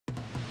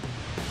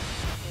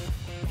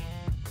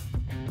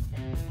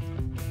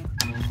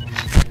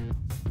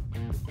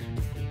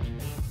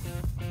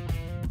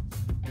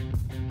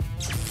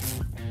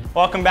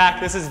Welcome back.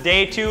 This is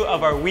day 2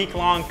 of our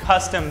week-long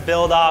custom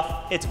build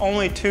off. It's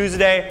only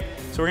Tuesday,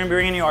 so we're gonna be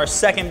bringing you our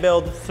second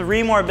build.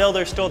 3 more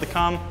builders still to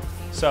come,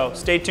 so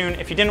stay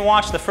tuned. If you didn't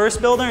watch the first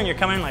builder and you're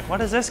coming in like,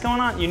 what is this going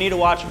on? You need to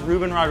watch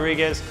Ruben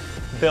Rodriguez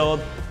build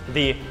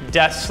the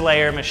Death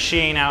Slayer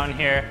machine out in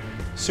here.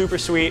 Super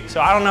sweet. So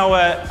I don't know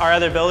what our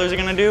other builders are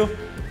gonna do.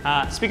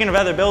 Speaking of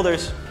other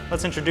builders,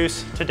 let's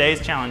introduce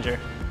today's challenger.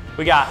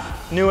 We got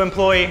new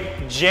employee,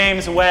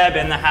 James Webb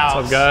in the house.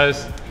 What's up,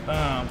 guys?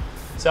 Boom.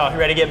 So, you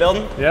ready to get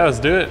building? Yeah, let's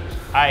do it.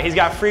 All right, he's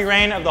got free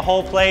reign of the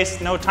whole place,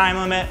 no time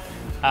limit,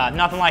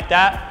 nothing like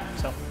that.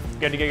 So,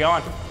 good to get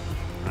going.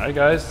 All right,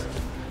 guys,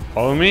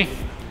 follow me.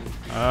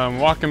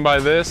 Walking by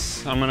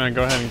this, I'm gonna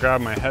go ahead and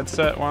grab my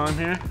headset while I'm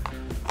here.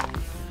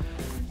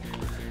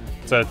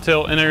 It's a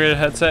tilt integrated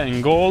headset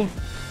in gold.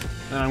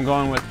 And I'm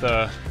going with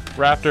the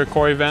Raptor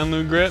Corey Van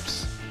Loo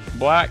grips,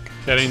 black.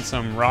 Getting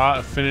some raw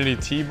Affinity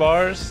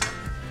T-bars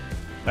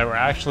that were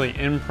actually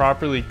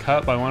improperly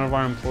cut by one of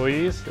our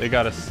employees. They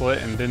got a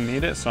slit and didn't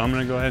need it, so I'm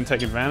gonna go ahead and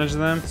take advantage of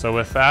them. So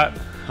with that,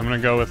 I'm gonna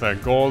go with a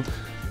gold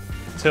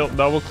tilt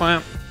double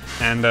clamp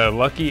and a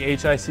Lucky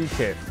HIC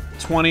kit.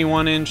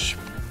 21-inch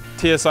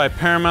TSI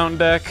Paramount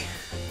deck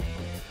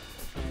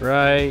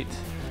right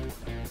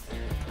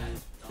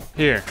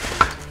here.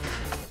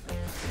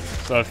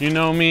 So if you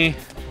know me,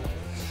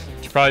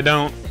 you probably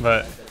don't,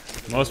 but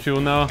most people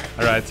know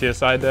I ride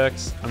TSI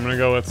decks. I'm gonna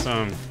go with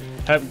some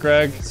Hep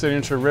Greg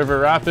Signature River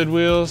Rapid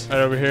wheels. Right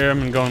over here,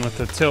 I'm going with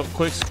the Tilt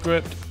Quick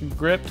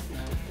Grip.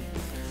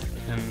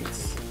 And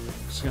it's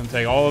just gonna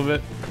take all of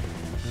it.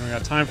 I don't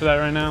got time for that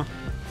right now.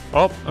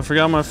 Oh, I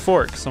forgot my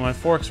fork. So my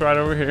fork's right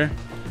over here.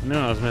 I knew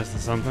I was missing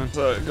something.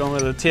 So going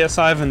with the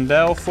TSI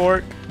Vendel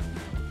fork.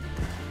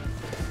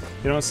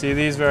 You don't see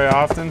these very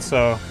often,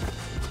 so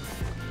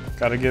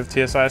gotta give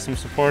TSI some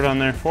support on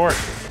their fork.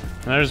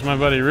 And there's my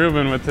buddy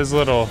Ruben with his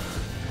little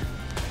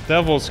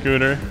devil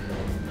scooter.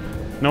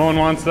 No one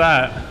wants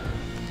that.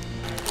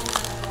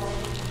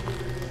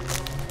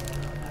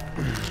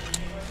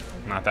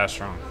 Not that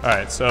strong. All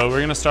right, so we're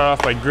gonna start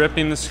off by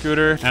gripping the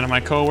scooter, and my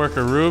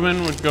coworker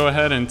Ruben would go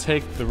ahead and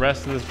take the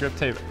rest of this grip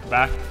tape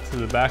back to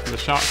the back of the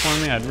shop for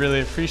me. I'd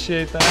really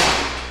appreciate that.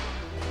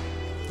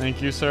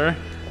 Thank you, sir.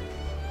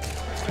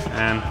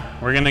 And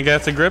we're gonna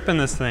get to gripping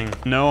this thing.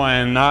 No, I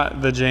am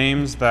not the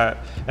James that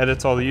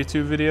edits all the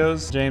YouTube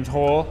videos. James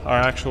Hole, our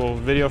actual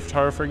video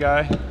photographer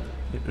guy,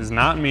 is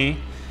not me.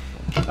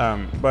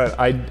 But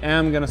I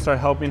am gonna start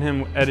helping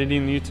him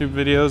editing the YouTube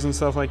videos and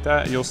stuff like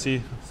that. You'll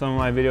see some of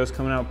my videos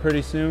coming out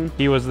pretty soon.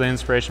 He was the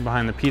inspiration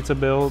behind the pizza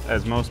build,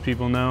 as most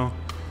people know.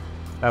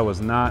 That was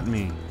not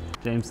me.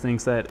 James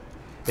thinks that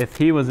if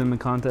he was in the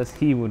contest,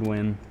 he would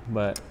win,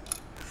 but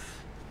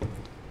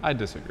I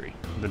disagree.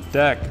 The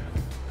deck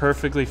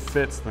perfectly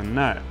fits the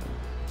nut,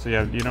 so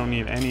you don't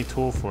need any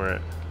tool for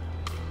it.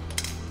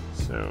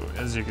 So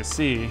as you can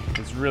see,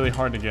 it's really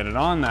hard to get it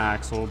on the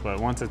axle,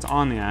 but once it's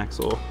on the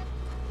axle,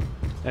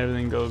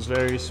 everything goes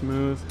very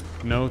smooth,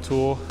 no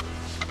tool.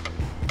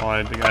 All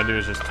I gotta do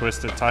is just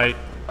twist it tight,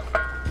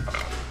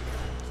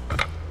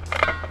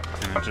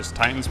 and it just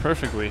tightens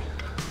perfectly.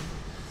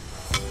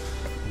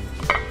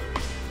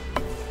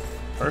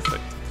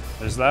 Perfect.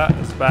 There's that,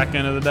 that's the back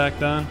end of the deck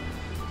done.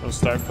 We'll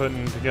start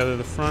putting together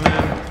the front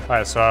end. All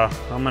right, so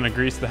I'm gonna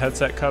grease the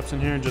headset cups in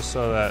here just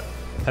so that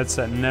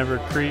headset never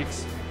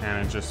creaks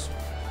and it just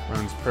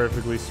runs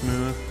perfectly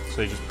smooth.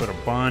 So you just put a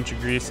bunch of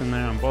grease in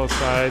there on both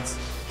sides.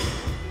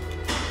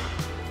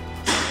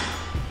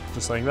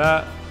 Just like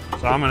that.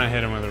 So I'm gonna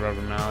hit him with a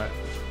rubber mallet,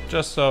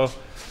 just so,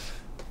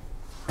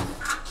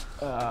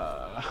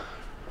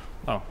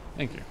 oh,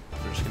 thank you.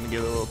 We're just gonna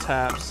give it little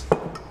taps.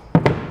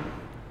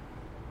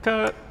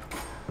 Cut.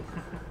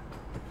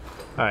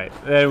 All right,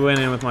 it went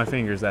in with my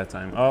fingers that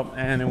time. Oh,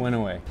 and it went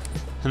away.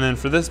 And then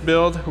for this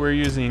build, we're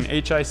using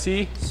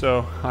HIC.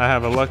 So I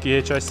have a Lucky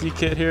HIC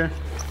kit here.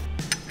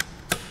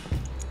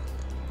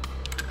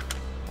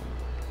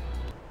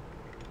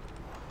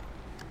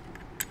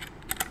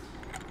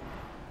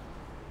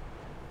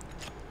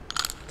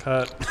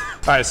 Cut. All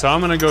right, so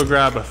I'm gonna go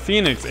grab a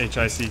Phoenix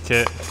HIC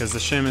kit because the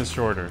shim is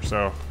shorter.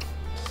 So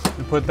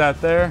I put that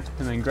there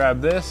and then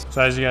grab this.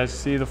 So as you guys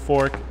see, the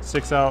fork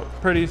sticks out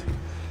pretty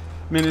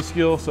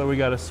minuscule, so we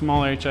got a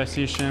smaller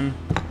HIC shim.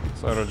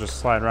 So it'll just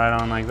slide right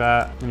on like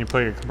that. Then you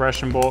put your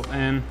compression bolt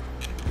in,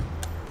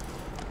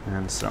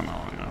 and it's still not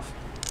long enough.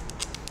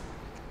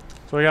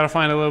 So we gotta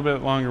find a little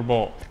bit longer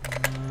bolt.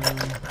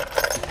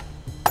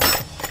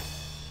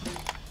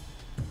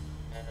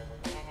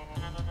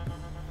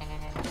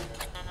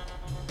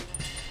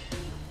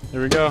 There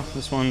we go.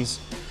 This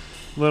one's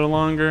a little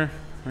longer.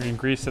 We're gonna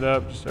grease it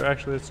up. So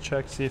actually, let's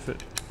check, see if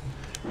it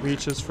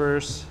reaches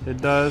first.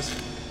 It does.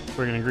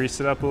 We're gonna grease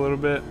it up a little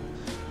bit.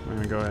 We're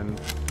gonna go ahead and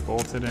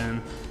bolt it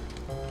in.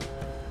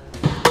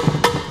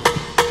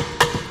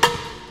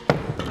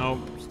 Nope,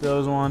 still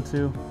doesn't want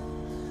to.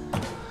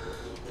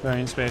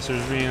 Bearing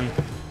spacers being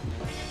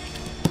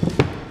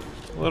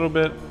a little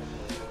bit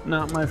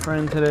not my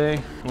friend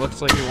today.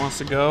 Looks like it wants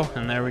to go,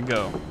 and there we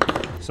go.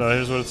 So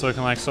here's what it's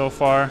looking like so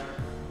far.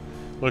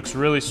 Looks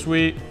really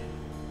sweet.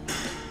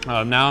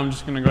 Now I'm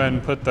just gonna go ahead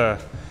and put the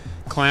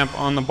clamp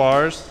on the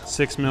bars,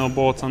 6mm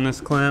bolts on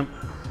this clamp,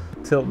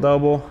 tilt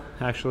double.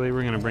 Actually,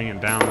 we're gonna bring it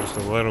down just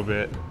a little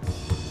bit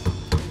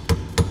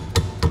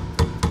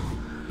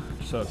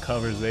so it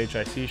covers the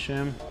HIC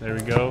shim. There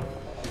we go.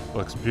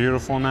 Looks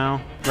beautiful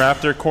now.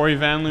 Raptor Corey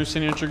Van Loo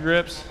signature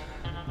grips.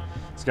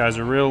 These guys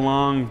are real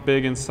long,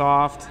 big and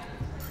soft.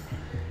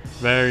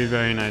 Very,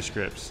 very nice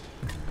grips.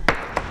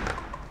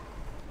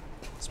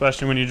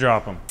 Especially when you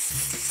drop them.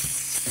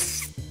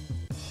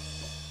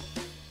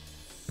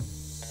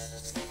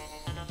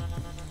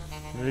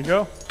 There you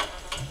go.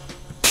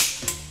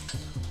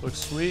 Looks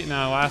sweet.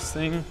 Now last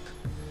thing,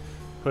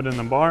 put in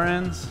the bar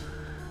ends.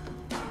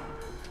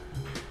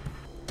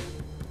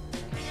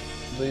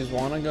 These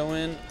want to go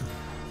in.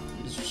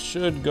 These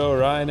should go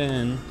right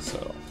in,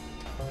 so.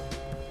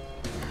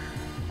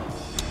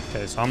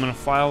 Okay, so I'm gonna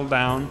file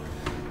down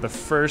the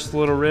first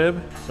little rib.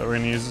 So we're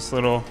gonna use this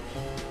little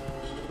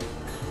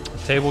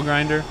table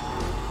grinder,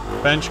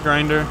 bench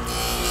grinder,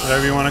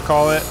 whatever you wanna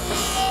call it.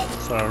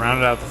 So I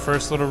rounded out the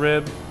first little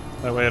rib.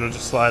 That way it'll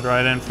just slide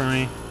right in for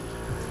me.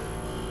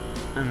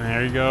 And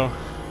there you go.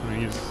 I'm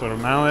gonna use this little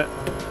mallet,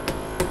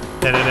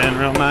 hit it in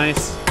real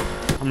nice.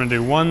 I'm gonna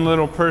do one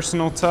little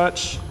personal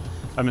touch.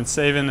 I've been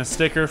saving a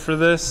sticker for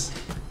this.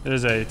 It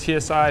is a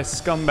TSI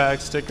scumbag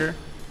sticker.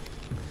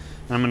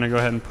 And I'm gonna go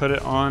ahead and put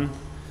it on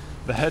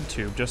the head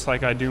tube, just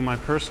like I do my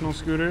personal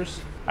scooters.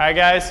 All right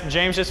guys,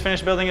 James just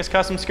finished building his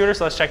custom scooter,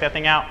 so let's check that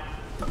thing out.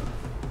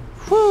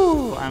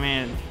 Whew, I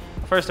mean,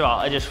 first of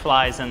all, it just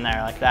flies in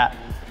there like that.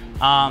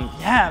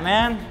 Yeah,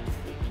 man,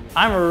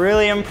 I'm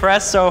really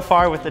impressed so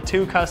far with the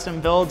 2 custom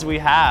builds we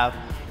have.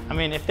 I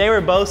mean, if they were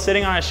both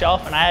sitting on a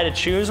shelf and I had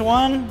to choose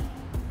one,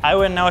 I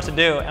wouldn't know what to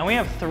do. And we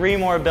have 3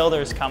 more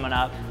builders coming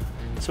up.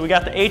 So we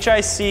got the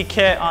HIC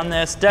kit on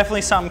this,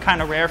 definitely something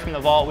kind of rare from the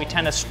Vault. We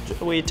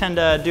tend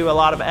to do a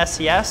lot of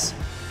SES,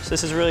 so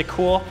this is really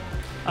cool.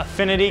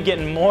 Affinity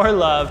getting more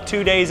love,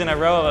 2 days in a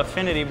row of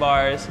Affinity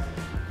bars.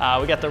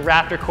 We got the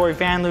Raptor Corey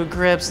Van Loo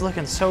grips,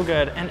 looking so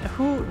good. And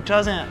who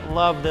doesn't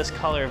love this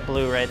color of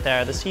blue right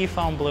there? The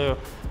seafoam blue,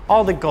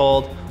 all the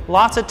gold,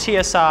 lots of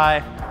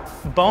TSI,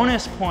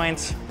 bonus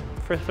points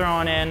for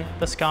throwing in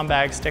the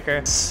scumbag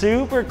sticker.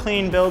 Super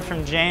clean build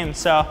from James.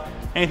 So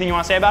anything you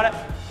want to say about it?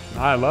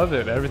 I love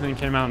it. Everything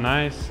came out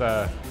nice.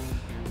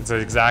 It's an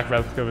exact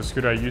replica of a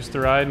scooter I used to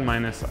ride,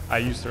 minus I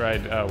used to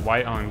ride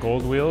white on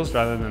gold wheels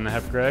rather than the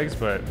Hep Gregs,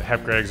 but the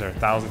Hep Gregs are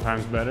 1,000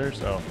 times better,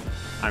 so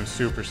I'm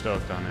super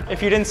stoked on it.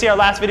 If you didn't see our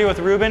last video with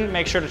Ruben,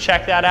 make sure to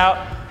check that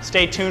out.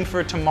 Stay tuned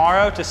for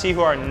tomorrow to see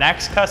who our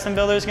next custom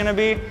builder is gonna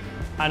be.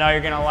 I know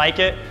you're gonna like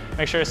it.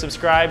 Make sure to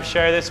subscribe,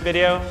 share this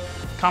video,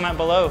 comment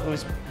below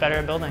who's better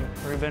at building,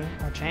 Ruben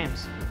or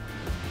James.